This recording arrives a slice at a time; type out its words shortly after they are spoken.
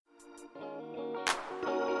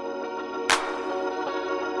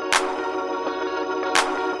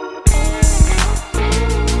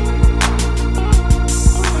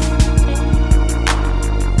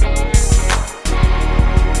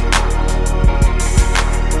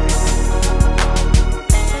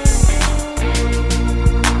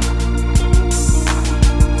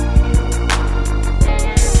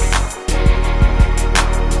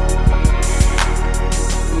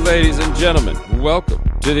ladies and gentlemen. Welcome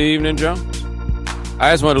to the Evening Jones.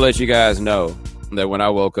 I just want to let you guys know that when I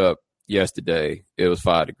woke up yesterday, it was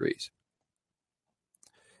 5 degrees.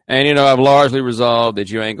 And, you know, I've largely resolved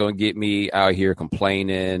that you ain't going to get me out here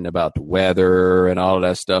complaining about the weather and all of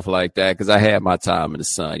that stuff like that, because I had my time in the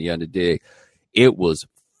sun. You understand? It was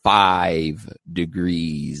 5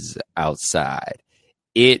 degrees outside.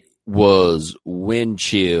 It was wind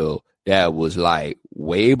chill that was like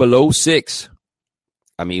way below 6.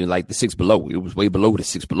 I mean, like the 6 below. It was way below the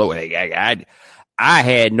 6 below. I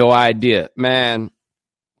had no idea. Man,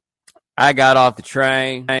 I got off the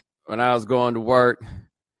train when I was going to work,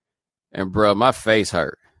 and, bro, my face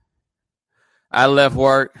hurt. I left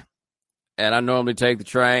work, and I normally take the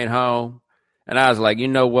train home, and I was like, you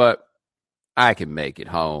know what? I can make it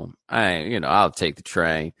home. I'll take the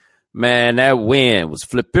train. Man, that wind was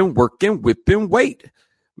flipping, working, whipping, weight.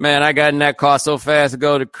 Man, I got in that car so fast to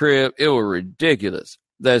go to the crib. It was ridiculous.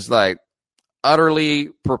 That's like utterly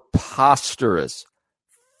preposterous.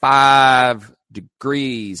 5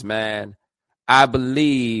 degrees, man. I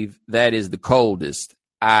believe that is the coldest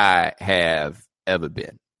I have ever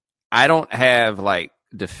been. I don't have like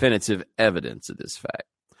definitive evidence of this fact,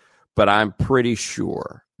 but I'm pretty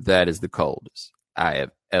sure that is the coldest I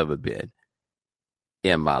have ever been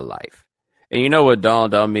in my life. And you know what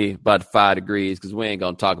dawned on me about the 5 degrees? Because we ain't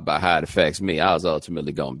going to talk about how it affects me. I was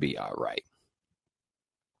ultimately going to be all right.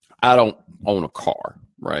 I don't own a car,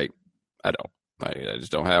 right? I don't. I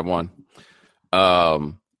just don't have one. A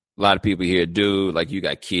lot of people here do. Like, you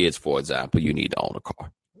got kids, for example. You need to own a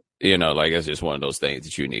car. You know, like, it's just one of those things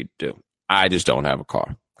that you need to do. I just don't have a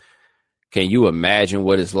car. Can you imagine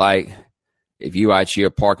what it's like if you out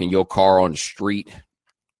here parking your car on the street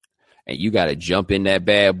and you got to jump in that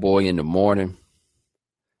bad boy in the morning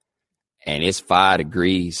and it's 5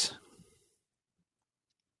 degrees?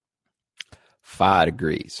 5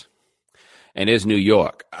 degrees. And it's New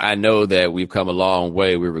York. I know that we've come a long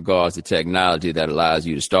way with regards to technology that allows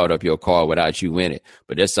you to start up your car without you in it.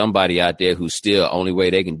 But there's somebody out there who's still, only way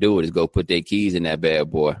they can do it is go put their keys in that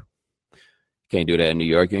bad boy. Can't do that in New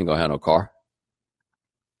York. You ain't going to have no car.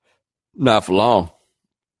 Not for long.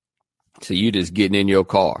 So you just getting in your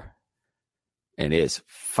car and it's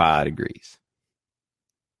 5 degrees.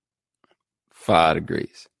 5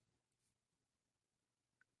 degrees.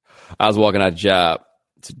 I was walking out the job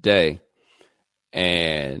today,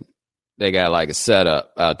 and they got like a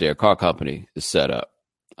setup out there. Car company is set up.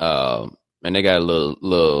 And they got a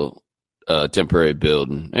little temporary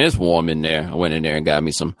building. And it's warm in there. I went in there and got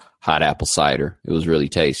me some hot apple cider. It was really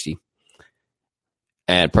tasty.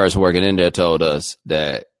 And the person working in there told us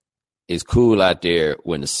that it's cool out there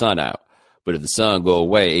when the sun out. But if the sun go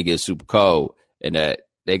away, it gets super cold. And that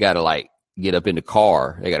they got to like get up in the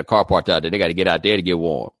car. They got a car parked out there. They got to get out there to get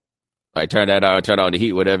warm. Like, turn that on, turn on the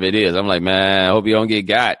heat, whatever it is. I'm like, man, I hope you don't get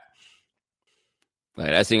got. Like,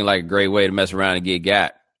 that seemed like a great way to mess around and get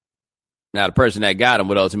got. Now, the person that got him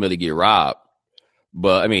would ultimately get robbed.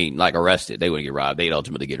 But, I mean, like, arrested. They wouldn't get robbed. They'd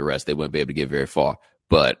ultimately get arrested. They wouldn't be able to get very far.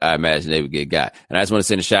 But I imagine they would get got. And I just want to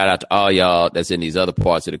send a shout out to all y'all that's in these other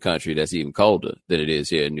parts of the country that's even colder than it is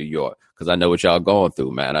here in New York. Because I know what y'all going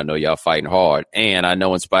through, man. I know y'all fighting hard. And I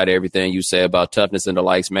know in spite of everything you say about toughness and the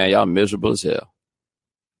likes, man, y'all miserable as hell.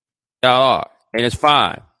 Y'all are. And it's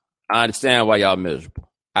fine. I understand why y'all miserable.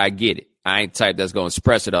 I get it. I ain't the type that's going to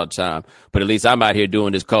express it all the time. But at least I'm out here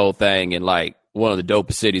doing this cold thing in like one of the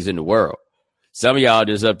dopest cities in the world. Some of y'all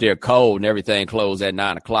just up there cold and everything closed at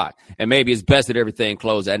 9 o'clock. And maybe it's best that everything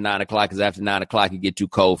closed at 9 o'clock because after 9 o'clock, it get too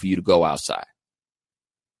cold for you to go outside.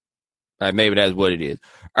 Like, maybe that's what it is.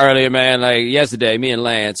 Earlier, man, like yesterday, me and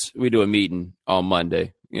Lance, we do a meeting on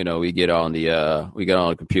Monday. You know, we get on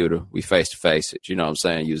the computer, we face to face it, you know what I'm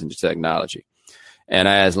saying, using the technology. And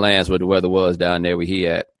I asked Lance what the weather was down there where he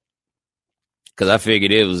at. Because I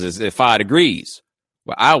figured it was at 5 degrees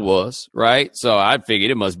where I was, right? So I figured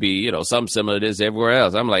it must be, you know, something similar to this everywhere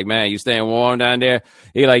else. I'm like, man, you staying warm down there?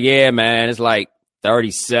 He like, yeah, man, it's like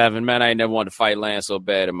 37. Man, I ain't never wanted to fight Lance so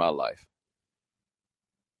bad in my life.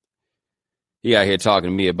 He out here talking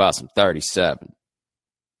to me about some 37.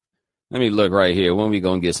 Let me look right here. When we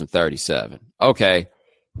going to get some 37? Okay,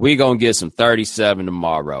 we going to get some 37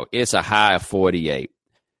 tomorrow. It's a high of 48.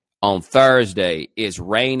 On Thursday, it's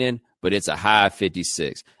raining, but it's a high of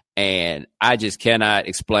 56. And I just cannot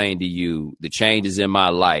explain to you the changes in my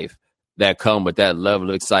life that come with that level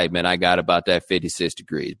of excitement I got about that 56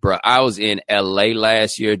 degrees. Bro, I was in L.A.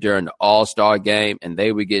 last year during the All-Star game, and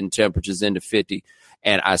they were getting temperatures into 50.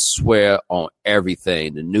 And I swear on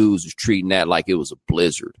everything, the news was treating that like it was a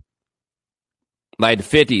blizzard. Like the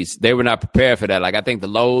 50s, they were not prepared for that. Like I think the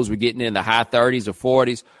lows were getting in the high 30s or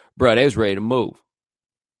 40s. Bro, they was ready to move.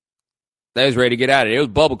 They was ready to get out of it. It was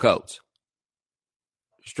bubble coats.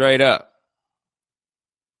 Straight up.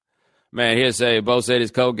 Man, he'll say, Bo said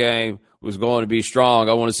his coat game was going to be strong.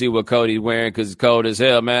 I want to see what coat he's wearing because it's cold as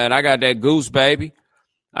hell, man. I got that goose, baby.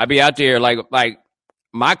 I be out there like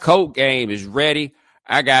my coat game is ready.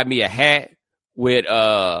 I got me a hat with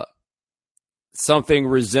something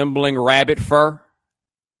resembling rabbit fur.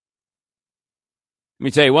 Let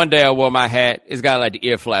me tell you, one day I wore my hat. It's got like the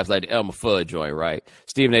ear flaps, like the Elmer Fudd joint, right?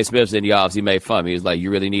 Stephen A. Smith's in the office. He made fun of me. He was like, you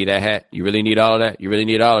really need that hat? You really need all of that? You really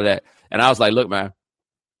need all of that? And I was like, look, man,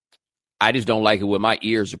 I just don't like it when my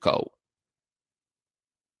ears are cold.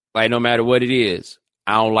 Like, no matter what it is,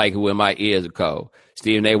 I don't like it when my ears are cold.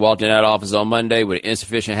 Stephen A. walked in that office on Monday with an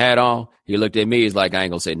insufficient hat on. He looked at me. He's like, I ain't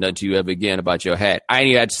going to say nothing to you ever again about your hat. I ain't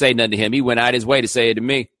even had to say nothing to him. He went out his way to say it to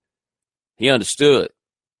me. He understood.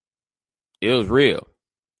 It was real.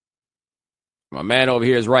 My man over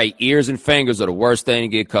here is right. Ears and fingers are the worst thing to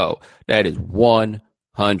get cold. That is 100%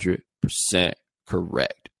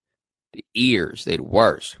 correct. The ears, they're the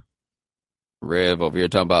worst. Rev over here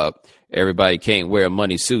talking about everybody can't wear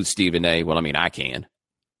money suits, Stephen A. Well, I mean, I can.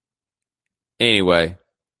 Anyway,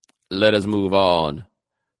 let us move on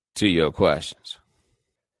to your questions.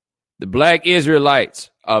 The Black Israelites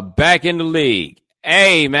are back in the league.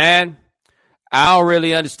 Hey, man, I don't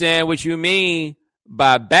really understand what you mean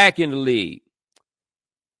by back in the league.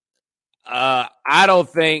 I don't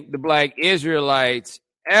think the Black Israelites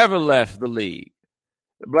ever left the league.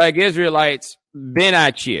 The Black Israelites been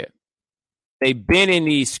out here. They've been in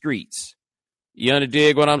these streets. You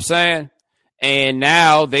understand what I'm saying? And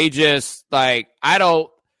now they just like, I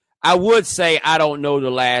would say I don't know the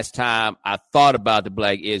last time I thought about the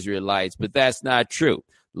Black Israelites, but that's not true.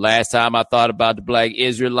 Last time I thought about the Black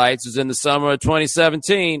Israelites was in the summer of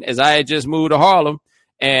 2017 as I had just moved to Harlem.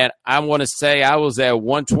 And I want to say I was at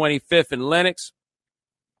 125th and Lenox.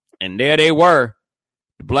 And there they were,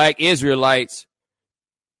 the Black Israelites,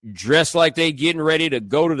 dressed like they getting ready to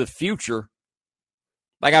go to the future.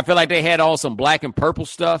 Like I feel like they had all some black and purple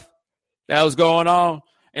stuff that was going on.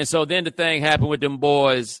 And so then the thing happened with them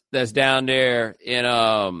boys that's down there in,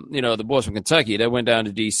 the boys from Kentucky that went down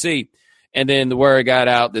to D.C. And then the word got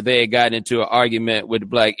out that they had gotten into an argument with the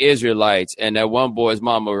Black Israelites, and that one boy's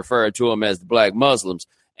mama referred to them as the Black Muslims.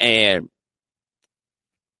 And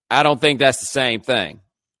I don't think that's the same thing.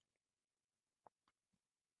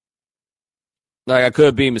 Like, I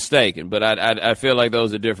could be mistaken, but I feel like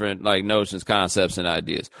those are different, like, notions, concepts, and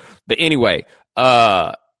ideas. But anyway,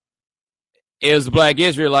 it was the Black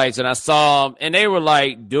Israelites, and I saw them, and they were,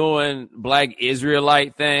 like, doing Black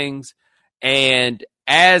Israelite things. And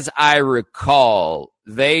as I recall,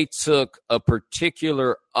 they took a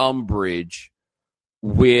particular umbrage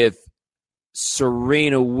with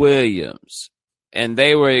Serena Williams. And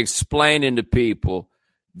they were explaining to people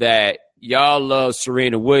that y'all love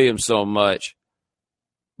Serena Williams so much,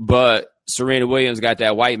 but Serena Williams got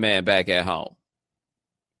that white man back at home.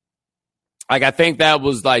 Like, I think that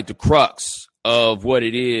was like the crux of what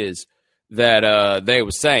it is that they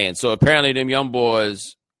were saying. So apparently them young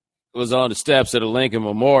boys was on the steps of the Lincoln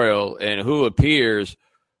Memorial, and who appears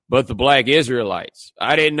but the Black Israelites?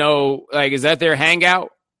 I didn't know, like, is that their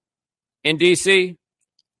hangout in D.C.?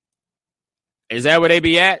 Is that where they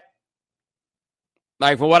be at?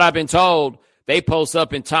 Like, from what I've been told, they post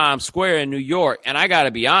up in Times Square in New York, and I got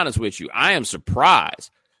to be honest with you, I am surprised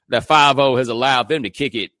that 5-0 has allowed them to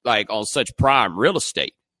kick it, like, on such prime real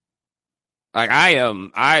estate. Like,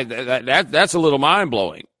 that's a little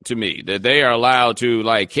mind-blowing to me that they are allowed to,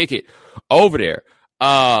 like, kick it over there.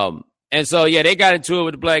 And so, yeah, they got into it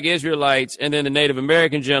with the Black Israelites, and then the Native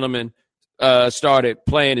American gentleman started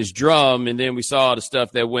playing his drum, and then we saw the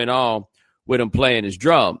stuff that went on with him playing his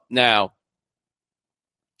drum. Now,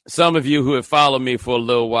 some of you who have followed me for a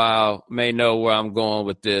little while may know where I'm going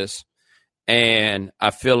with this, and I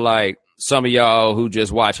feel like some of y'all who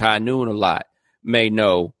just watch High Noon a lot may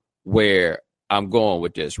know where I'm going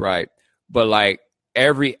with this, right? But like not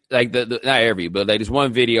every, but like this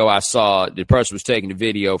one video I saw, the person was taking the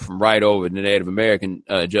video from right over the Native American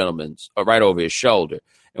gentleman's, or right over his shoulder.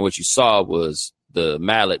 And what you saw was the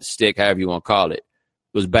mallet, stick, however you want to call it,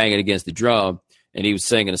 was banging against the drum, and he was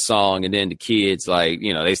singing a song, and then the kids, like,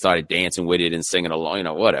 they started dancing with it and singing along,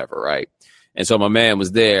 whatever, right? And so my man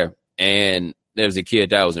was there, and there was a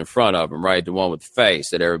kid that was in front of him, right? The one with the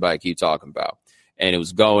face that everybody keep talking about. And it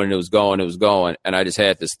was going, and I just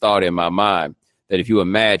had this thought in my mind that if you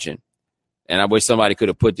imagine, and I wish somebody could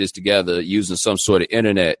have put this together using some sort of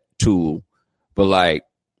internet tool, but like,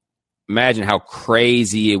 imagine how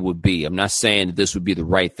crazy it would be. I'm not saying that this would be the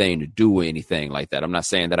right thing to do or anything like that. I'm not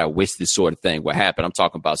saying that I wish this sort of thing would happen. I'm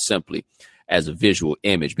talking about simply as a visual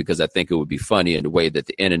image because I think it would be funny in the way that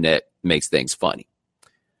the internet makes things funny.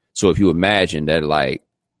 So if you imagine that, like,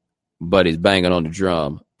 Buddy's banging on the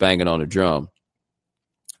drum,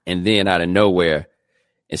 and then out of nowhere,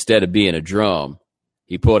 instead of being a drum,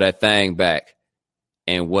 he pulled that thing back,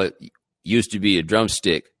 and what used to be a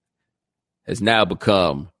drumstick has now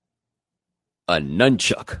become a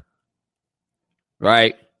nunchuck,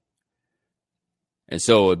 right? And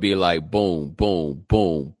so it'd be like boom, boom,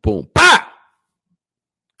 boom, boom, pow!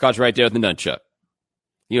 Caught you right there with the nunchuck.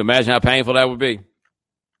 You imagine how painful that would be?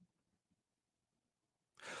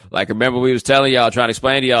 Like, remember we was telling y'all, trying to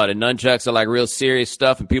explain to y'all that nunchucks are like real serious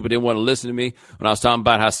stuff, and people didn't want to listen to me when I was talking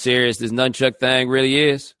about how serious this nunchuck thing really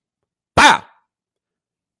is. Pow!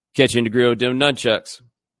 Catch you in the grill with them nunchucks.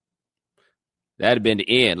 That'd have been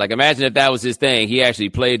the end. Like, imagine if that was his thing. He actually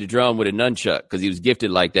played the drum with a nunchuck because he was gifted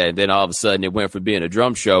like that. And then all of a sudden it went from being a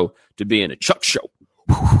drum show to being a chuck show.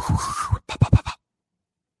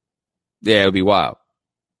 Yeah, it would be wild.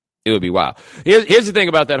 It would be wild. Here's the thing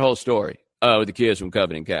about that whole story with the kids from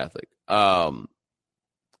Covenant Catholic.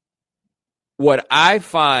 What I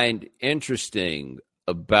find interesting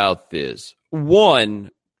about this, one,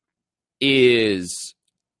 is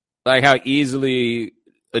like how easily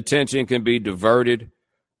attention can be diverted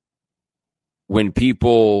when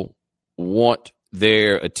people want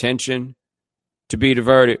their attention to be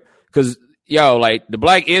diverted. Because, like the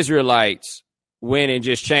Black Israelites went and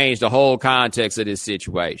just changed the whole context of this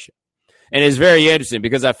situation. And it's very interesting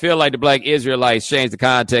because I feel like the Black Israelites changed the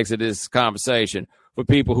context of this conversation for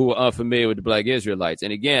people who are unfamiliar with the Black Israelites.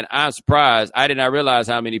 And again, I'm surprised. I did not realize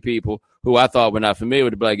how many people who I thought were not familiar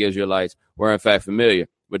with the Black Israelites were in fact familiar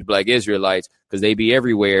with the Black Israelites, because they be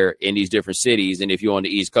everywhere in these different cities. And if you're on the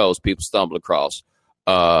East Coast, people stumble across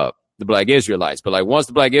the Black Israelites. But like once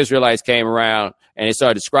the Black Israelites came around and they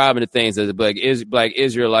started describing the things that the Black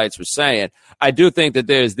Israelites were saying, I do think that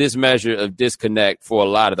there's this measure of disconnect for a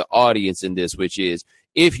lot of the audience in this, which is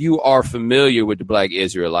if you are familiar with the Black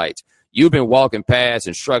Israelites, you've been walking past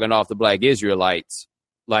and shrugging off the Black Israelites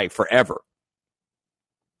like forever.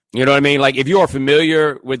 You know what I mean? Like if you are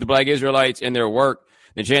familiar with the Black Israelites and their work,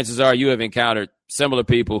 then chances are you have encountered similar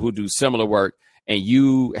people who do similar work, and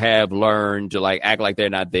you have learned to like act like they're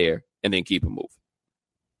not there and then keep it moving.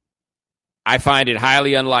 I find it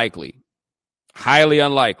highly unlikely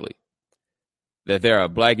that there are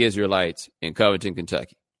Black Israelites in Covington,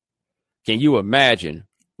 Kentucky. Can you imagine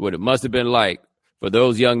what it must have been like for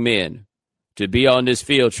those young men to be on this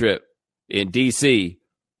field trip in D.C.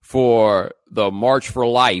 for the March for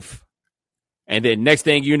Life, and then next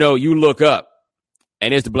thing you know, you look up,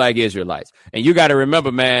 and it's the Black Israelites. And you got to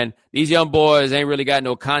remember, man, these young boys ain't really got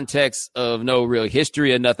no context of no real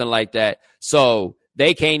history or nothing like that. So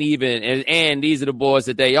they can't even, and these are the boys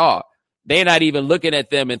that they are. They're not even looking at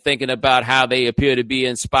them and thinking about how they appear to be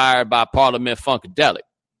inspired by Parliament Funkadelic.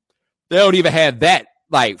 They don't even have that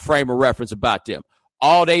like frame of reference about them.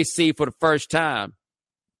 All they see for the first time,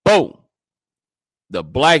 boom, the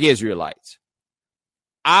Black Israelites.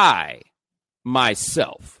 I,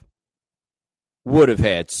 myself, would have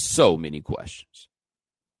had so many questions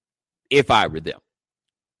if I were them.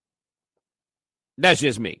 That's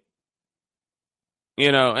just me.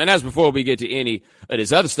 And that's before we get to any of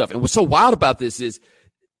this other stuff. And what's so wild about this is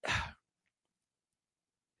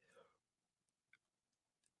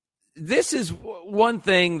this is one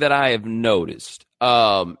thing that I have noticed.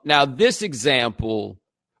 Now, this example,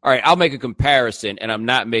 all right, I'll make a comparison, and I'm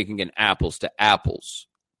not making an apples to apples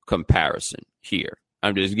comparison here.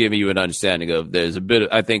 I'm just giving you an understanding of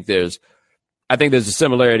I think there's a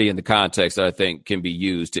similarity in the context that I think can be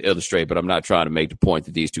used to illustrate, but I'm not trying to make the point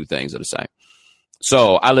that these two things are the same.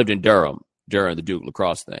 So I lived in Durham during the Duke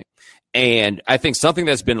lacrosse thing. And I think something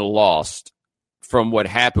that's been lost from what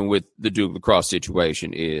happened with the Duke lacrosse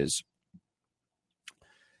situation is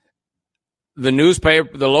the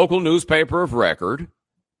local newspaper of record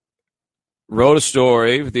wrote a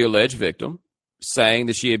story with the alleged victim saying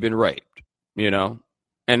that she had been raped,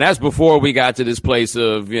 And that's before we got to this place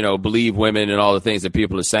of, believe women and all the things that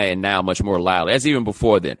people are saying now much more loudly. That's even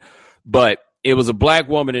before then. But it was a Black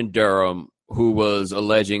woman in Durham who was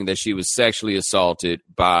alleging that she was sexually assaulted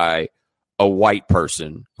by a white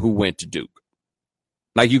person who went to Duke.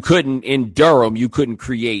 Like in Durham, you couldn't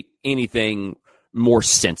create anything more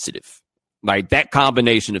sensitive. Like that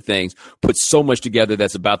combination of things puts so much together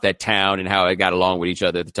that's about that town and how it got along with each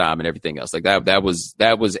other at the time and everything else. Like that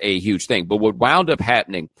was a huge thing. But what wound up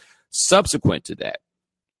happening subsequent to that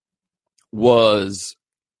was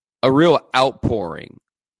a real outpouring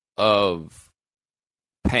of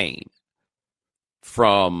pain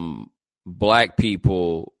from Black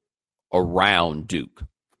people around Duke.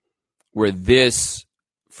 where this,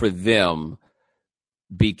 for them,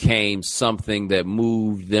 became something that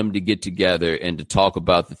moved them to get together and to talk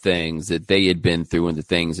about the things that they had been through and the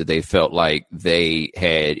things that they felt like they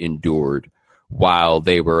had endured while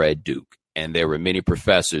they were at Duke. And there were many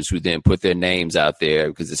professors who then put their names out there,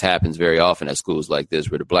 because this happens very often at schools like this,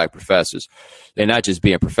 where the black professors, they're not just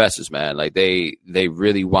being professors, man. Like they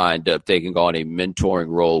really wind up taking on a mentoring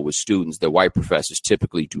role with students that white professors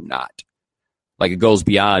typically do not. Like, it goes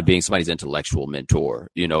beyond being somebody's intellectual mentor,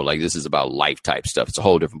 like this is about life type stuff. It's a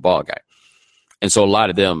whole different ballgame. And so a lot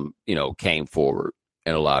of them, came forward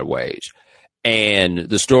in a lot of ways. And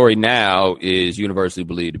the story now is universally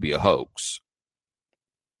believed to be a hoax.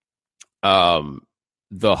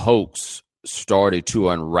 The hoax started to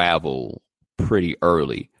unravel pretty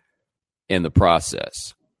early in the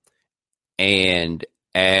process. And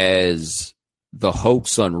as the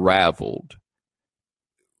hoax unraveled,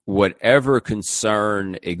 whatever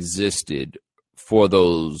concern existed for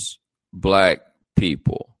those black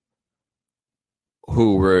people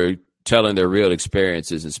who were telling their real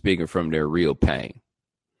experiences and speaking from their real pain,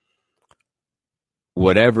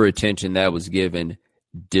 whatever attention that was given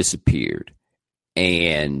disappeared.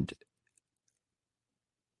 And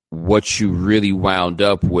what you really wound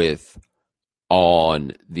up with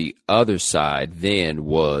on the other side then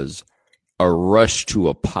was a rush to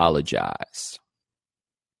apologize.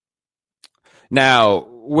 Now,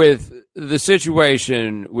 with the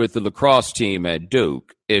situation with the lacrosse team at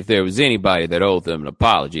Duke, if there was anybody that owed them an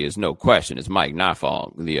apology, it's no question, it's Mike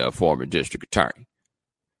Nafong, the former district attorney.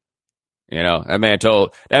 That man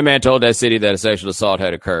told that city that a sexual assault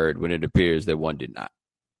had occurred when it appears that one did not.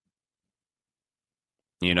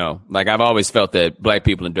 Like, I've always felt that black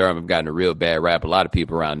people in Durham have gotten a real bad rap. A lot of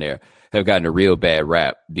people around there have gotten a real bad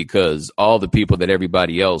rap because all the people that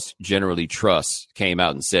everybody else generally trusts came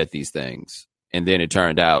out and said these things. And then it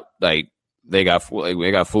turned out like they got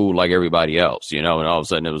fooled like everybody else, and all of a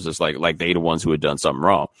sudden it was just like they the ones who had done something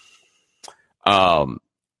wrong.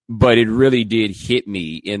 But it really did hit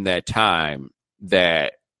me in that time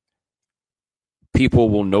that people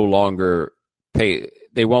will no longer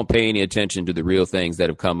they won't pay any attention to the real things that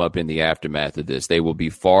have come up in the aftermath of this. They will be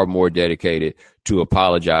far more dedicated to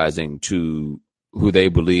apologizing to who they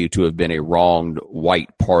believe to have been a wronged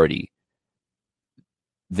white party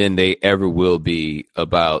than they ever will be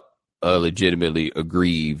about a legitimately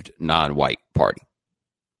aggrieved non-white party.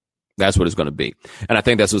 That's what it's going to be. And I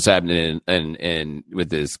think that's what's happening in with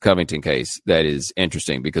this Covington case that is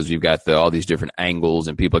interesting, because you've got all these different angles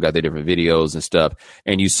and people got their different videos and stuff.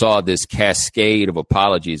 And you saw this cascade of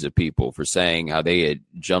apologies of people for saying how they had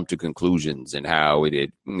jumped to conclusions and how it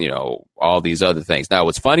had, all these other things. Now,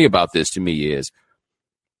 what's funny about this to me is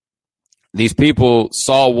these people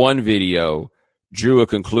saw one video, drew a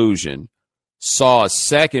conclusion, saw a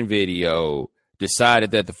second video,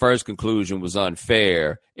 decided that the first conclusion was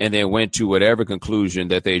unfair, and then went to whatever conclusion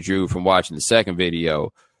that they drew from watching the second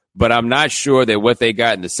video. But I'm not sure that what they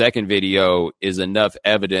got in the second video is enough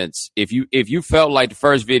evidence. If you felt like the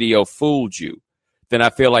first video fooled you, then I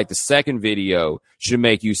feel like the second video should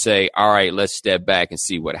make you say, all right, let's step back and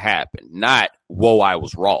see what happened. Not, whoa, I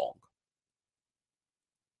was wrong.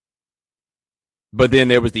 But then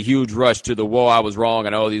there was the huge rush to the, whoa, I was wrong,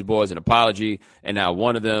 and I owe these boys an apology. And now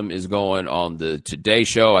one of them is going on the Today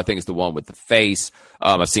Show. I think it's the one with the face.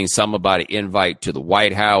 I've seen some about an invite to the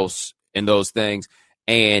White House and those things.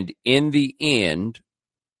 And in the end,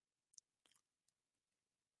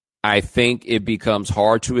 I think it becomes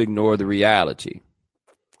hard to ignore the reality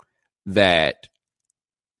that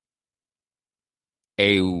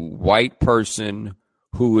a white person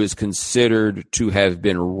who is considered to have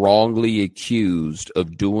been wrongly accused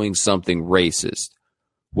of doing something racist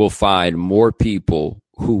will find more people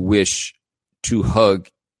who wish to hug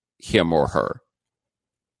him or her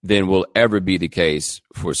than will ever be the case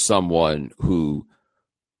for someone who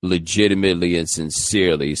legitimately and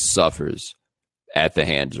sincerely suffers at the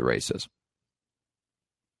hands of racism.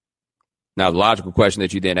 Now, the logical question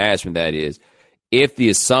that you then ask from that is, if the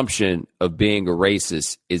assumption of being a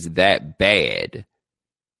racist is that bad,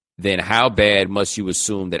 then how bad must you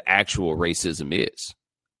assume that actual racism is?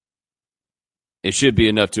 It should be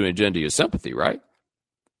enough to engender your sympathy, right?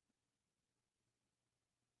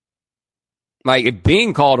 Like, if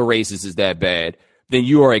being called a racist is that bad, then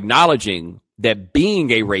you are acknowledging that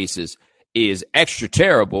being a racist is extra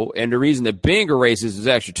terrible. And the reason that being a racist is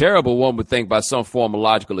extra terrible, one would think by some form of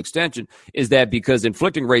logical extension, is that because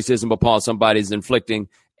inflicting racism upon somebody is inflicting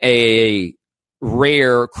a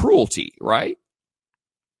rare cruelty, right?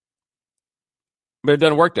 But it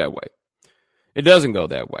doesn't work that way. It doesn't go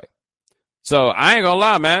that way. So I ain't gonna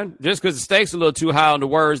lie, man. Just because the stakes are a little too high on the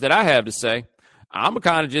words that I have to say, I'm gonna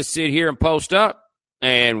kind of just sit here and post up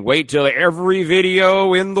and wait till every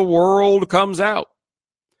video in the world comes out.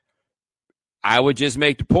 I would just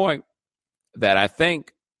make the point that I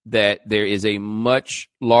think that there is a much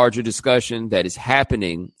larger discussion that is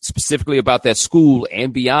happening specifically about that school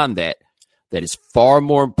and beyond that, that is far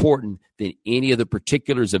more important than any of the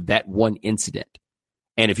particulars of that one incident.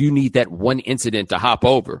 And if you need that one incident to hop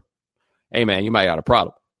over, hey, man, you might got a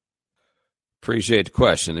problem. Appreciate the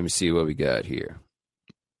question. Let me see what we got here.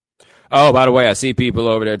 Oh, by the way, I see people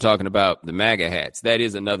over there talking about the MAGA hats. That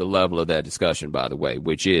is another level of that discussion, by the way,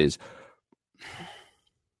 which is,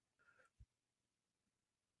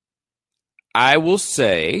 I will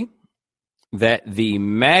say that the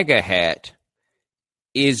MAGA hat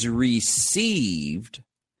is received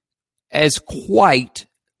as quite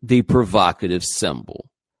the provocative symbol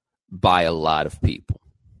by a lot of people.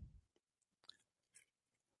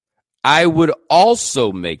 I would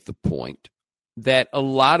also make the point that a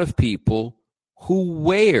lot of people who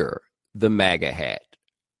wear the MAGA hat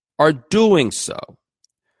are doing so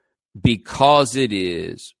because it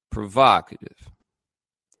is provocative.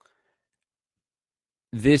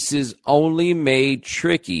 This is only made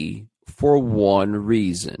tricky for one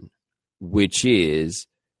reason, which is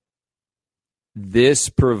this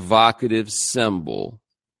provocative symbol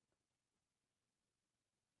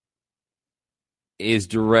is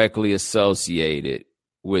directly associated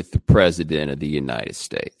with the President of the United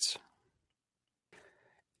States.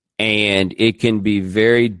 And it can be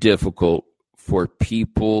very difficult for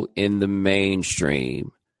people in the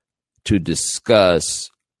mainstream to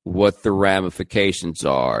discuss what the ramifications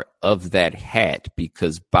are of that hat,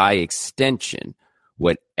 because by extension,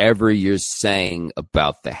 whatever you're saying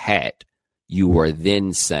about the hat, you are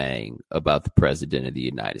then saying about the President of the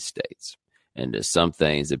United States. And there's some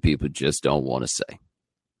things that people just don't want to say.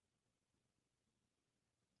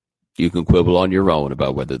 You can quibble on your own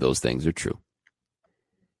about whether those things are true.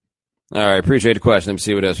 All right, appreciate the question. Let me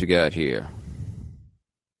see what else we got here.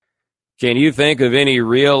 Can you think of any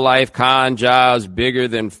real-life con jobs bigger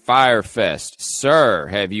than Fyre Fest? Sir,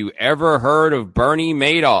 have you ever heard of Bernie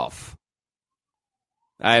Madoff?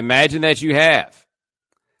 I imagine that you have.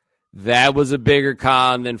 That was a bigger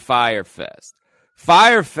con than Fyre Fest.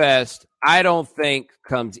 Fyre Fest, I don't think,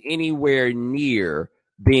 comes anywhere near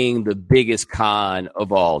being the biggest con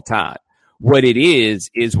of all time. What it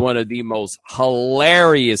is one of the most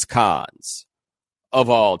hilarious cons of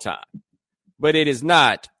all time. But it is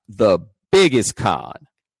not the biggest con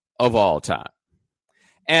of all time.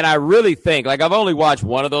 And I really think, like, I've only watched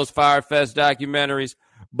one of those Fyre Fest documentaries,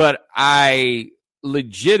 but I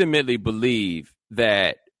legitimately believe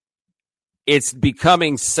that it's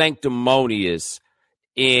becoming sanctimonious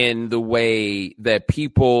in the way that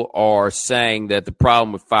people are saying that the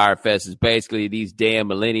problem with Fyre Fest is basically these damn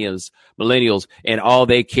millennials, and all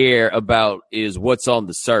they care about is what's on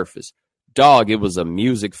the surface. Dog, it was a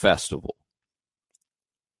music festival.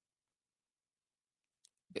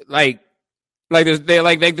 There's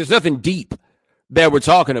nothing deep that we're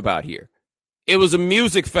talking about here. It was a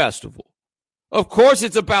music festival. Of course,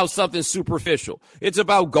 it's about something superficial. It's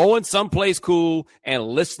about going someplace cool and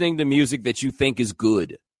listening to music that you think is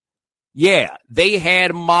good. Yeah, they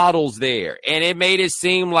had models there, and it made it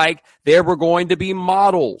seem like there were going to be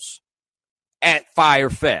models at Fyre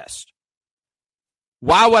Fest.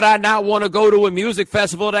 Why would I not want to go to a music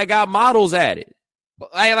festival that got models at it?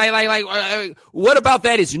 What about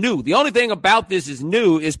that is new? The only thing about this is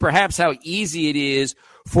new is perhaps how easy it is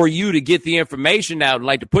for you to get the information out and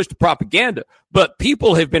like to push the propaganda. But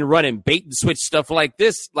people have been running bait and switch stuff like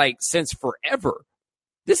this since forever.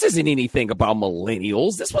 This isn't anything about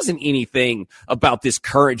millennials. This wasn't anything about this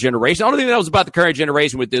current generation. The only thing that was about the current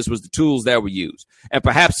generation with this was the tools that were used. And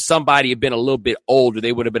perhaps somebody had been a little bit older,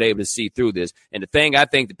 they would have been able to see through this. And the thing I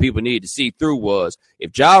think that people needed to see through was,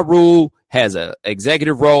 if Ja Rule has an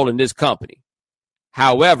executive role in this company,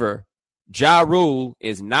 however, Ja Rule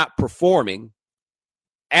is not performing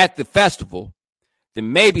at the festival,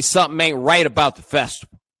 then maybe something ain't right about the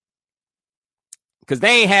festival. Because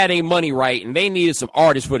they ain't had any money right, and they needed some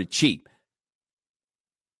artists for the cheap.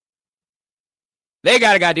 They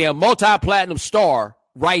got a goddamn multi-platinum star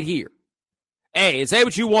right here. Hey, say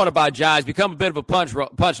what you want about Ja. He's become a bit of a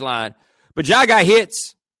punchline. But Ja got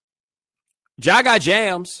hits. Ja got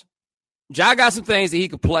jams. Ja got some things that he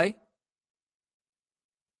could play.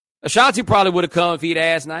 Ashanti probably would have come if he'd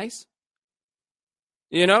asked nice.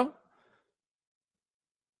 You know?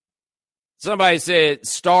 Somebody said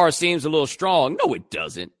Star seems a little strong. No, it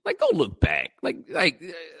doesn't. Like, go look back. Like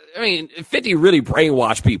I mean, 50 really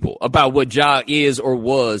brainwashed people about what Ja is or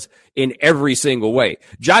was in every single way.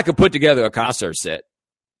 Ja could put together a concert set.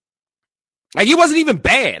 Like, he wasn't even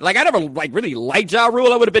bad. Like, I never really liked Ja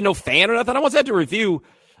Rule. I would have been no fan or nothing. I once had to review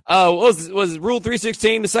was Rule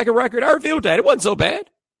 316 the second record? I reviewed that. It wasn't so bad.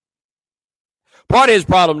 Part of his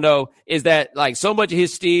problem, though, is that like so much of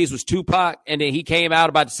his steez was Tupac, and then he came out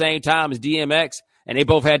about the same time as DMX, and they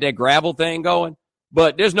both had that gravel thing going.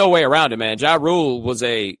 But there's no way around it, man. Ja Rule was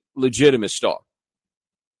a legitimate star.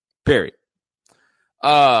 Period.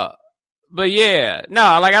 But yeah,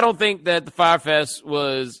 no, like I don't think that the Fyre Fest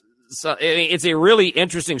was. So, it's a really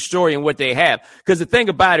interesting story in what they have, because the thing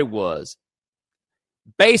about it was,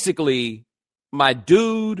 basically, my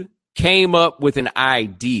dude came up with an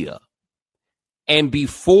idea, and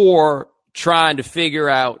before trying to figure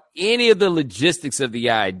out any of the logistics of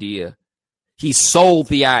the idea, he sold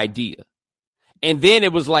the idea. And then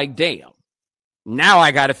it was like, damn, now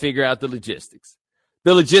I got to figure out the logistics.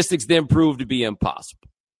 The logistics then proved to be impossible.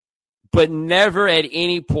 But never at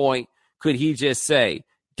any point could he just say,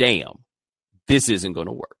 damn, this isn't going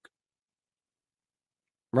to work.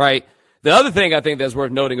 Right? The other thing I think that's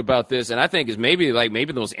worth noting about this, and I think is maybe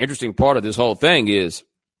the most interesting part of this whole thing, is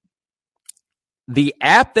the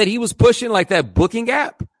app that he was pushing, like that booking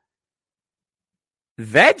app,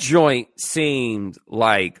 that joint seemed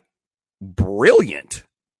like brilliant.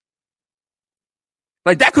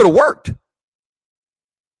 Like, that could have worked.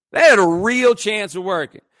 That had a real chance of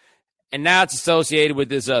working. And now it's associated with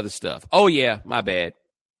this other stuff. Oh, yeah, my bad.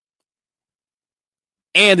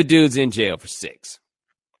 And the dude's in jail for 6.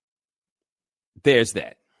 There's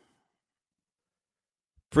that.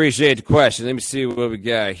 Appreciate the question. Let me see what we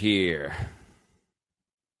got here.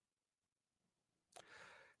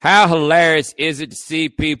 How hilarious is it to see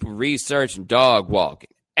people researching dog walking?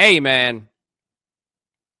 Hey, man,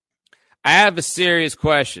 I have a serious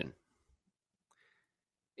question.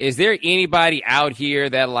 Is there anybody out here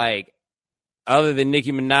that, like, other than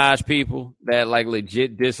Nicki Minaj people, that like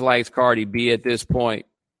legit dislikes Cardi B at this point?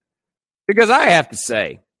 Because I have to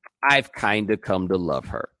say, I've kind of come to love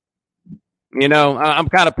her. You know, I'm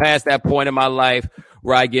kind of past that point in my life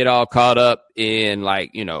where I get all caught up in,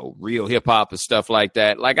 like, you know, real hip hop and stuff like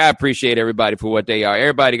that. Like, I appreciate everybody for what they are.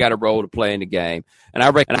 Everybody got a role to play in the game. And I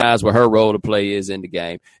recognize what her role to play is in the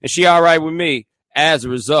game. And she all right with me as a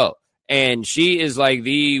result. And she is like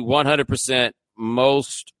the 100%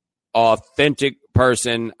 most authentic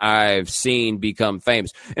person I've seen become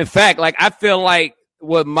famous. In fact, like, I feel like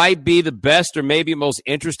what might be the best or maybe most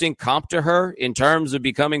interesting comp to her in terms of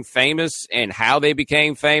becoming famous and how they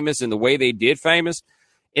became famous and the way they did famous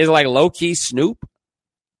is like low-key Snoop.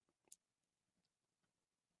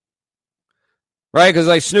 Right? Because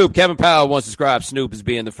like Snoop, Kevin Powell once described Snoop as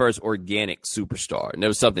being the first organic superstar. And there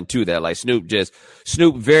was something to that. Like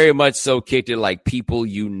Snoop very much so kicked it like people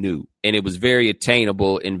you knew. And it was very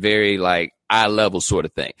attainable and very like eye level sort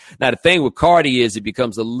of thing. Now, the thing with Cardi is it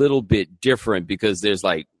becomes a little bit different because there's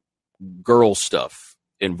like girl stuff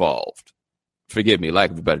involved. Forgive me,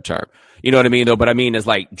 lack of a better term. You know what I mean, though? But I mean, it's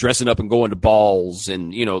like dressing up and going to balls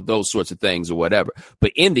and, you know, those sorts of things or whatever.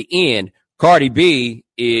 But in the end, Cardi B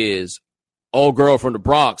is old girl from the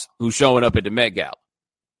Bronx who's showing up at the Met Gala.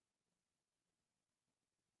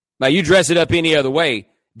 Now, you dress it up any other way,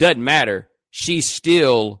 doesn't matter. She's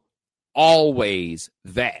still always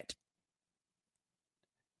that.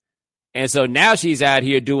 And so now she's out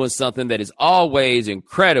here doing something that is always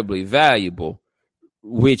incredibly valuable,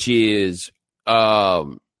 which is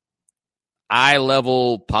eye-level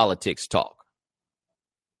politics talk.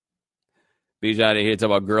 Beach out of here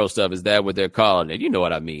talking about girl stuff. Is that what they're calling it? You know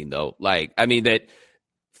what I mean, though. Like, I mean that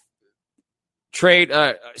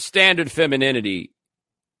standard femininity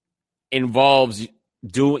involves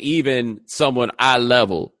even someone eye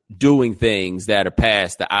level doing things that are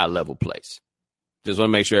past the eye level place. Just want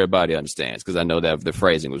to make sure everybody understands, because I know that the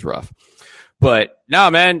phrasing was rough. But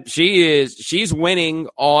no, man, she's winning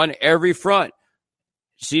on every front.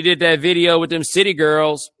 She did that video with them city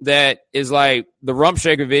girls that is like the Rump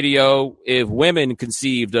Shaker video if women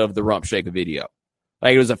conceived of the Rump Shaker video.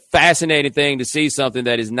 Like, it was a fascinating thing to see something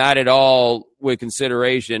that is not at all with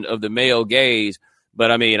consideration of the male gaze.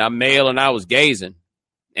 But I mean, I'm male and I was gazing.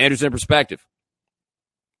 Anderson perspective.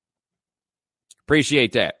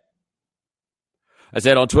 Appreciate that. I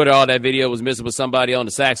said on Twitter, all that video was missing with somebody on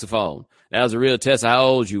the saxophone. That was a real test of how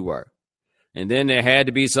old you were. And then there had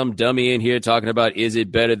to be some dummy in here talking about, is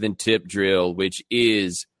it better than Tip Drill, which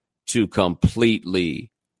is to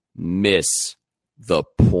completely miss the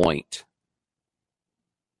point.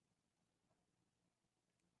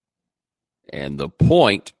 And the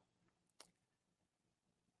point,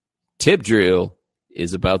 Tip Drill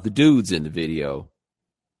is about the dudes in the video.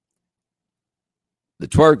 The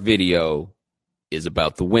twerk video is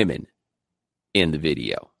about the women in the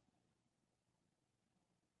video.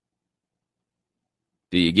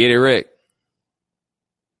 Do you get it, Rick?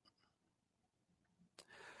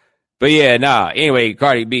 But yeah, anyway,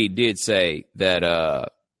 Cardi B did say that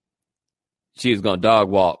she was going to dog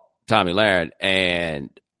walk Tomi Lahren, and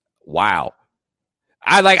wow.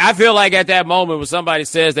 I feel like at that moment when somebody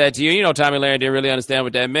says that to you, Tomi Lahren didn't really understand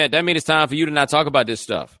what that meant. That means it's time for you to not talk about this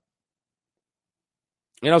stuff.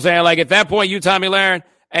 You know what I'm saying? Like at that point, you, Tomi Lahren,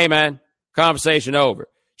 hey man, conversation over.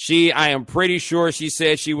 I am pretty sure she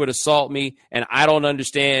said she would assault me, and I don't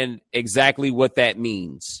understand exactly what that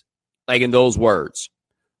means. Like in those words.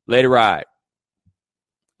 Let it ride.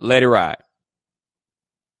 Let it ride.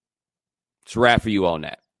 It's a wrap for you on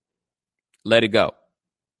that. Let it go.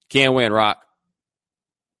 Can't win, Rock.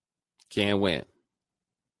 Can't win.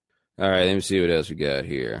 All right, let me see what else we got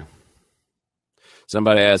here.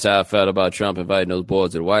 Somebody asked how I felt about Trump inviting those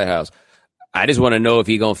boys to the White House. I just want to know if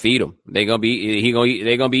he gonna feed them. They gonna be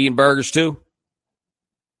eating burgers too.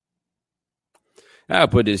 I'll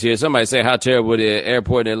put this here. Somebody say how terrible would the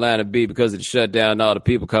airport in Atlanta be because of the shutdown and all the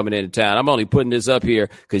people coming into town. I'm only putting this up here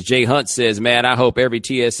because Jay Hunt says, man, I hope every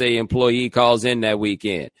TSA employee calls in that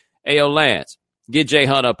weekend. Hey, yo, Lance, get Jay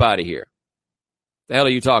Hunt up out of here. The hell are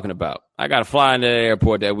you talking about? I got to fly into the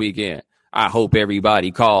airport that weekend. I hope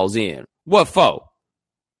everybody calls in. What for?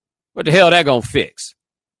 What the hell that gonna fix?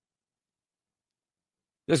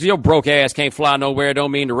 Just your broke ass can't fly nowhere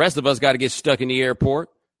don't mean the rest of us got to get stuck in the airport.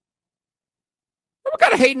 What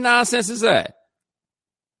kind of hating nonsense is that?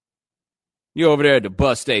 You over there at the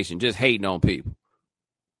bus station just hating on people.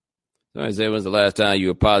 Somebody said, when's the last time you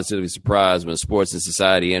were positively surprised when sports and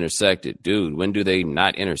society intersected? Dude, when do they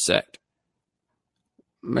not intersect?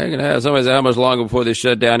 Somebody said, how much longer before this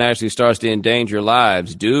shutdown actually starts to endanger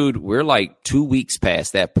lives? Dude, we're like 2 weeks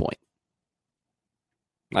past that point.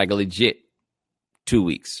 Like a legit 2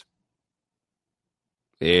 weeks.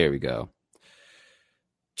 There we go.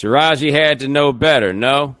 Taraji had to know better,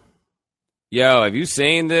 no? Yo, have you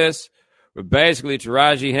seen this? Where basically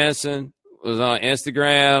Taraji Henson was on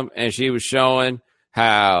Instagram and she was showing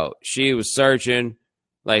how she was searching,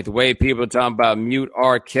 like the way people are talking about mute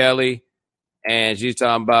R. Kelly, and she's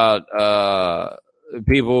talking about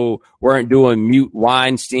people weren't doing mute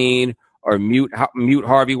Weinstein or mute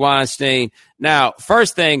Harvey Weinstein. Now,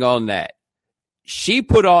 first thing on that, she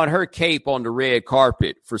put on her cape on the red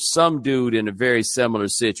carpet for some dude in a very similar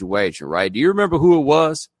situation, right? Do you remember who it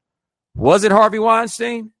was? Was it Harvey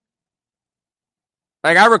Weinstein?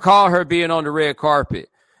 Like, I recall her being on the red carpet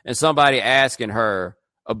and somebody asking her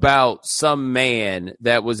about some man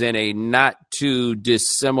that was in a not too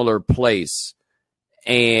dissimilar place.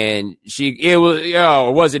 And it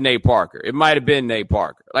wasn't Nate Parker. It might have been Nate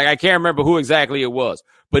Parker. Like, I can't remember who exactly it was,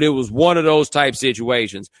 but it was one of those type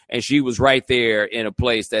situations. And she was right there in a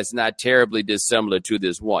place that's not terribly dissimilar to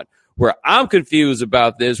this one. Where I'm confused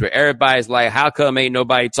about this, where everybody's like, how come ain't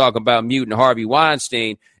nobody talking about muting Harvey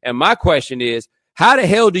Weinstein? And my question is, how the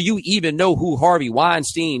hell do you even know who Harvey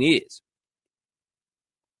Weinstein is?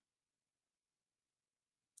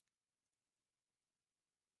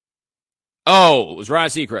 Oh, it was Ryan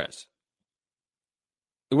Seacrest.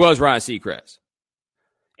 It was Ryan Seacrest.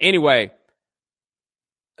 Anyway,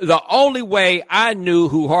 the only way I knew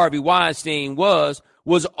who Harvey Weinstein was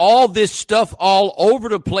all this stuff all over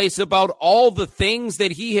the place about all the things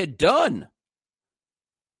that he had done.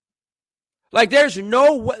 Like, there's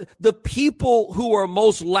no way. The people who are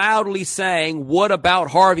most loudly saying, what about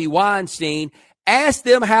Harvey Weinstein? Ask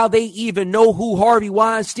them how they even know who Harvey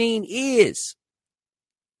Weinstein is.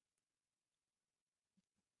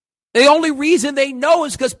 The only reason they know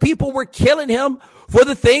is because people were killing him for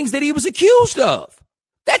the things that he was accused of.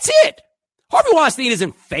 That's it. Harvey Weinstein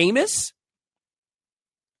isn't famous.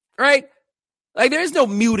 Right? Like, there's no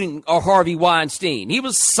muting or Harvey Weinstein. He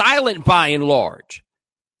was silent by and large.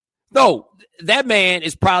 No, that man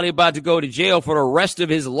is probably about to go to jail for the rest of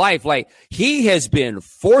his life. Like, he has been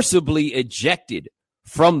forcibly ejected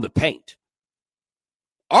from the paint.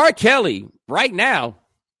 R. Kelly, right now,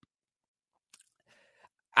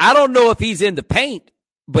 I don't know if he's in the paint,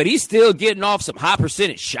 but he's still getting off some high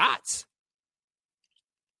percentage shots.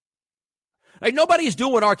 Like, nobody's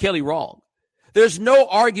doing R. Kelly wrong. There's no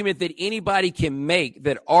argument that anybody can make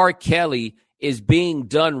that R. Kelly is being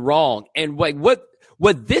done wrong. And like what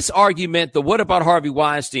this argument, the what about Harvey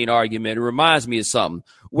Weinstein argument, it reminds me of something.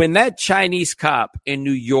 When that Chinese cop in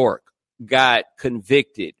New York got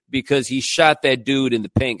convicted because he shot that dude in the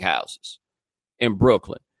pink houses in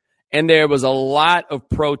Brooklyn, and there was a lot of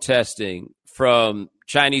protesting from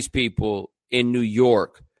Chinese people in New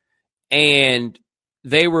York, and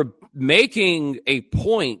they were making a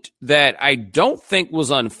point that I don't think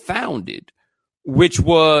was unfounded, which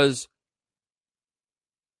was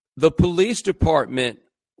the police department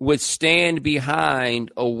would stand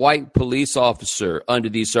behind a white police officer under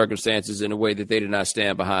these circumstances in a way that they did not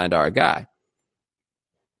stand behind our guy.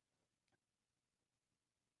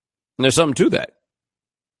 And there's something to that.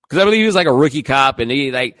 Because I believe he was like a rookie cop, and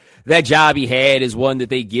he like that job he had is one that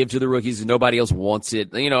they give to the rookies and nobody else wants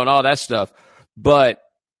it, and all that stuff. But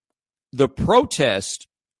the protests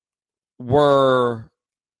it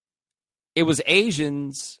was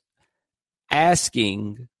Asians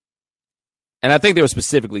asking, and I think they were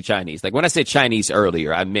specifically Chinese. Like when I said Chinese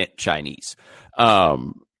earlier, I meant Chinese.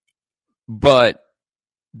 But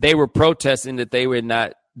they were protesting that they were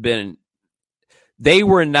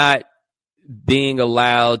not being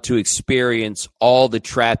allowed to experience all the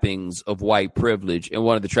trappings of white privilege. And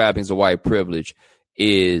one of the trappings of white privilege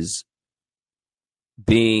is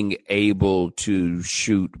being able to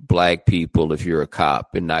shoot black people if you're a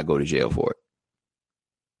cop and not go to jail for it.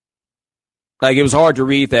 Like, it was hard to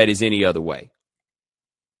read that as any other way.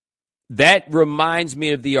 That reminds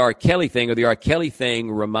me of the R. Kelly thing, or the R. Kelly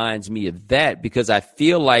thing reminds me of that, because I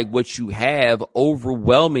feel like what you have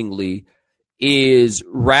overwhelmingly is,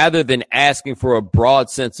 rather than asking for a broad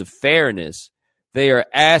sense of fairness, they are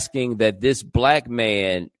asking that this black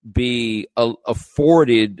man be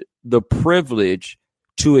afforded the privilege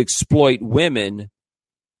to exploit women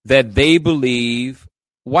that they believe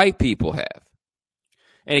white people have.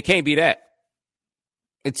 And it can't be that.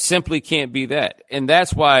 It simply can't be that. And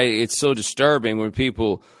that's why it's so disturbing when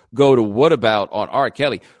people go to what about on R.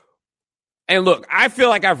 Kelly. And look, I feel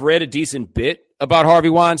like I've read a decent bit about Harvey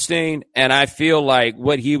Weinstein, and I feel like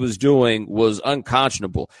what he was doing was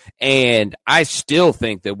unconscionable. And I still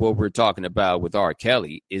think that what we're talking about with R.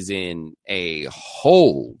 Kelly is in a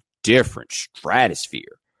whole different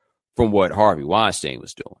stratosphere from what Harvey Weinstein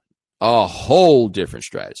was doing. A whole different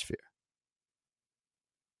stratosphere.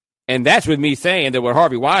 And that's with me saying that what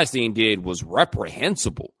Harvey Weinstein did was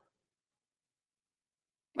reprehensible.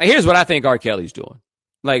 Like, here's what I think R. Kelly's doing.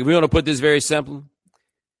 Like, if we want to put this very simply,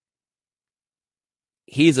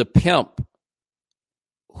 he's a pimp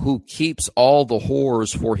who keeps all the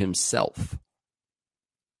whores for himself,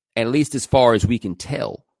 at least as far as we can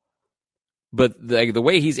tell. But the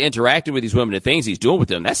way he's interacting with these women, the things he's doing with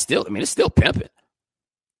them, that's still, it's still pimping.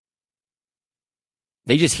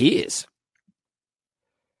 They just his.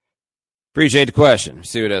 Appreciate the question. Let's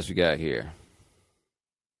see what else we got here.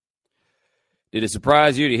 Did it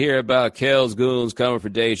surprise you to hear about Kel's goons coming for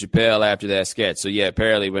Dave Chappelle after that sketch? So, yeah,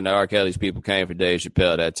 apparently when the R. Kelly's people came for Dave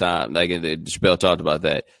Chappelle that time, like Chappelle talked about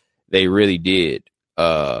that, they really did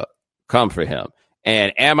come for him.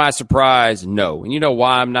 And am I surprised? No. And you know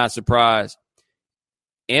why I'm not surprised?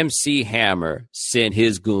 MC Hammer sent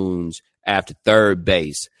his goons after third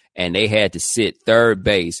base, and they had to sit third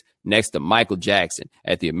base next to Michael Jackson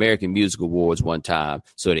at the American Music Awards one time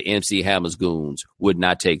so that MC Hammer's goons would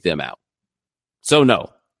not take them out. So,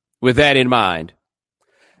 no, with that in mind,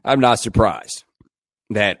 I'm not surprised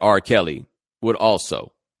that R. Kelly would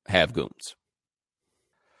also have goons.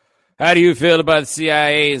 How do you feel about the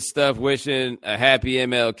CIA and stuff wishing a happy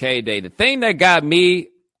MLK Day? The thing that got me,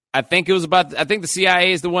 I think the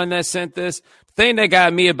CIA is the one that sent this. The thing that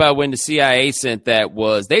got me about when the CIA sent that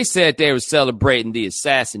was they said they were celebrating the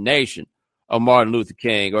assassination of Martin Luther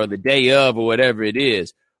King, or the day of, or whatever it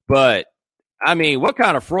is. But, what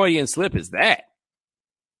kind of Freudian slip is that?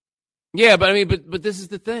 Yeah, but this is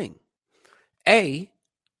the thing.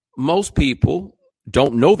 Most people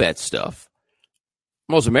don't know that stuff.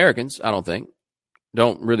 Most Americans, I don't think,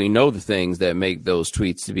 don't really know the things that make those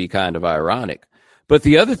tweets to be kind of ironic. But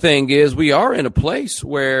the other thing is, we are in a place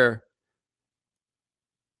where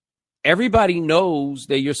everybody knows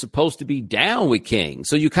that you're supposed to be down with King.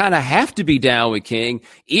 So you kind of have to be down with King,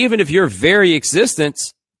 even if your very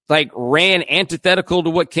existence ran antithetical to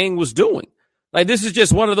what King was doing. Like, this is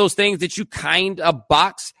just one of those things that you a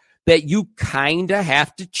box that you kind of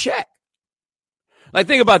have to check. Like,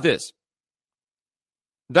 think about this.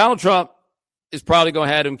 Donald Trump is probably going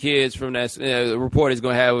to have them kids from that, the report is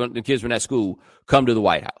going to have the kids from that school come to the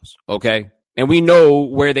White House, okay? And we know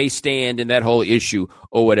where they stand in that whole issue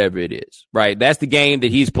or whatever it is, right? That's the game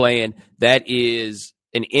that he's playing. That is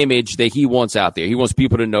an image that he wants out there. He wants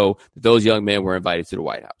people to know that those young men were invited to the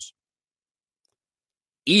White House.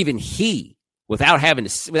 Even he, without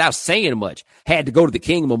saying much, had to go to the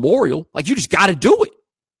King Memorial. Like, you just got to do it.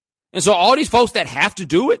 And so all these folks that have to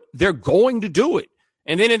do it, they're going to do it.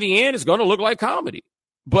 And then in the end, it's going to look like comedy.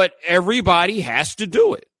 But everybody has to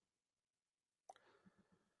do it.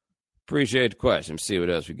 Appreciate the question. Let's see what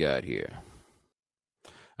else we got here.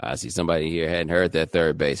 I see somebody here hadn't heard that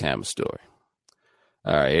third base hammer story.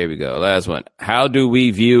 All right, here we go. Last one. How do we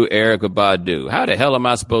view Erykah Badu? How the hell am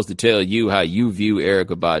I supposed to tell you how you view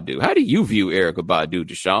Erykah Badu? How do you view Erykah Badu,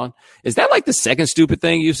 Deshaun? Is that like the second stupid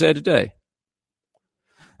thing you said today?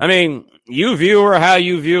 I mean, you view her how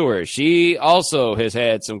you view her. She also has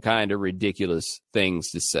had some kind of ridiculous things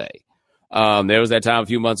to say. There was that time a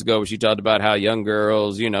few months ago where she talked about how young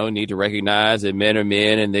girls, need to recognize that men are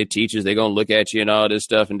men and their teachers, they're going to look at you and all this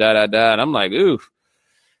stuff and da-da-da. And I'm like, ooh.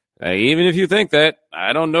 Even if you think that,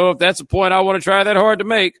 I don't know if that's a point I want to try that hard to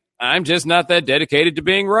make. I'm just not that dedicated to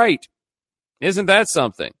being right. Isn't that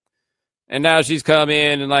something? And now she's come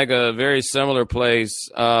in like a very similar place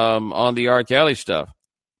on the R. Kelly stuff.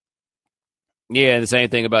 Yeah, the same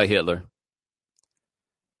thing about Hitler.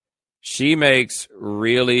 She makes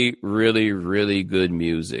really, really, really good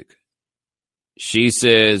music. She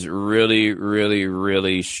says really, really,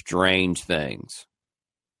 really strange things.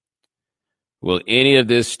 Will any of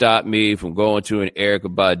this stop me from going to an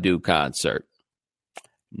Erykah Badu concert?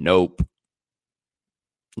 Nope.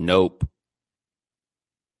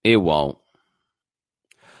 It won't.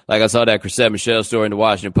 Like I saw that Chrisette Michele story in the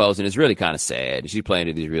Washington Post, and it's really kind of sad. She's playing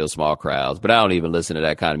to these real small crowds, but I don't even listen to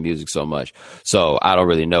that kind of music so much. So I don't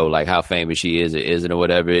really know like how famous she is or isn't or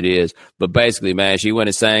whatever it is. But basically, man, she went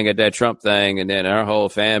and sang at that Trump thing, and then her whole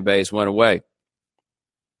fan base went away.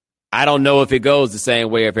 I don't know if it goes the same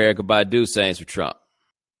way if Erykah Badu sings for Trump.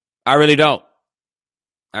 I really don't.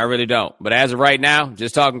 But as of right now,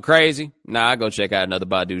 just talking crazy, I go check out another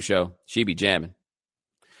Badu show. She be jamming.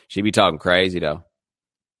 She be talking crazy, though.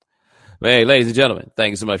 But hey, ladies and gentlemen,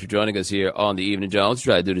 thank you so much for joining us here on the Evening Jones.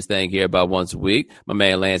 Try to do this thing here about once a week. My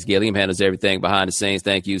man Lance Gilliam handles everything behind the scenes.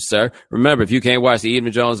 Thank you, sir. Remember, if you can't watch the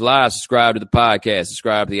Evening Jones live, subscribe to the podcast,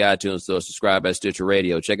 subscribe to the iTunes Store, subscribe at Stitcher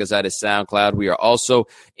Radio. Check us out at SoundCloud. We are also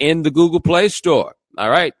in the Google Play Store.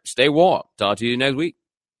 All right, stay warm. Talk to you next week.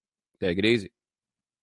 Take it easy.